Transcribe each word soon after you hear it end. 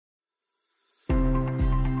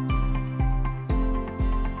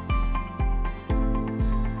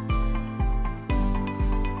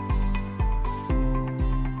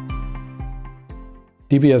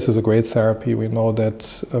DBS is a great therapy. We know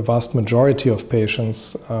that a vast majority of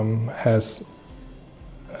patients has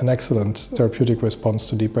an excellent therapeutic response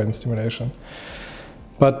to deep brain stimulation.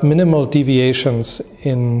 But minimal deviations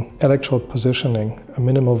in electrode positioning, a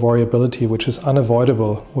minimal variability, which is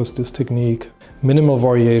unavoidable with this technique, minimal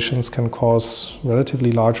variations can cause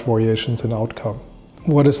relatively large variations in outcome.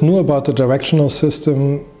 What is new about the directional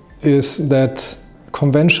system is that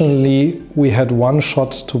conventionally we had one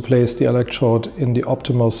shot to place the electrode in the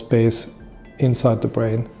optimal space inside the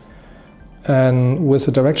brain. And with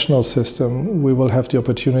the directional system, we will have the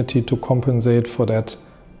opportunity to compensate for that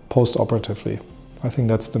post-operatively. I think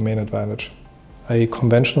that's the main advantage. A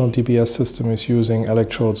conventional DBS system is using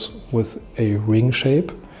electrodes with a ring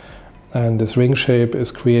shape, and this ring shape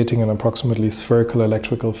is creating an approximately spherical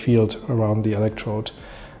electrical field around the electrode.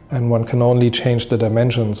 And one can only change the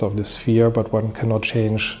dimensions of the sphere, but one cannot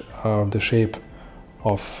change the shape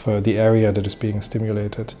of the area that is being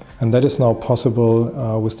stimulated. And that is now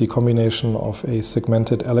possible with the combination of a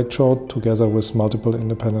segmented electrode together with multiple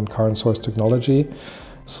independent current source technology,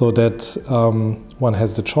 so that one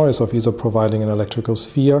has the choice of either providing an electrical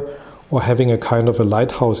sphere or having a kind of a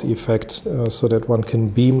lighthouse effect so that one can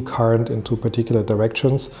beam current into particular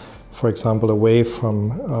directions, for example, away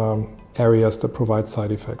from areas that provide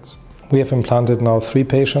side effects. We have implanted now 3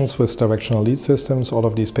 patients with directional lead systems. All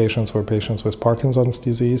of these patients were patients with Parkinson's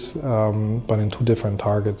disease, but in 2 different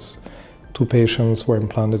targets. 2 patients were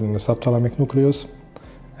implanted in the subthalamic nucleus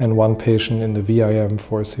and 1 patient in the VIM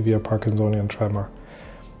for severe Parkinsonian tremor.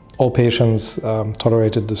 All patients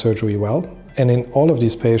tolerated the surgery well. And in all of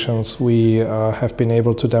these patients, we have been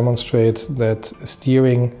able to demonstrate that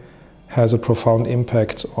steering has a profound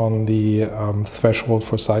impact on the threshold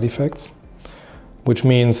for side effects, which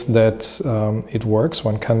means that it works.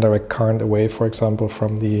 One can direct current away, for example,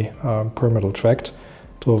 from the pyramidal tract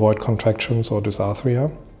to avoid contractions or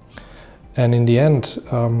dysarthria. And in the end,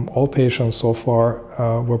 all patients so far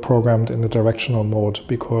were programmed in the directional mode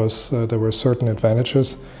because there were certain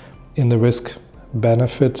advantages in the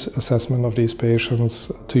risk-benefit assessment of these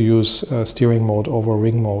patients to use steering mode over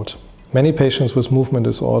ring mode. Many patients with movement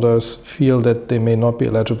disorders feel that they may not be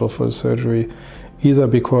eligible for the surgery, either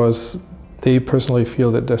because they personally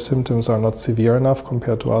feel that their symptoms are not severe enough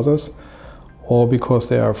compared to others, or because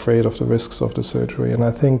they are afraid of the risks of the surgery. And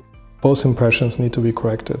I think both impressions need to be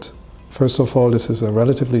corrected. First of all, this is a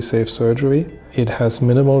relatively safe surgery. It has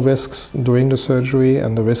minimal risks during the surgery,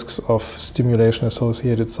 and the risks of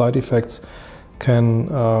stimulation-associated side effects can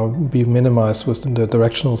be minimized with the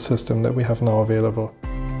directional system that we have now available.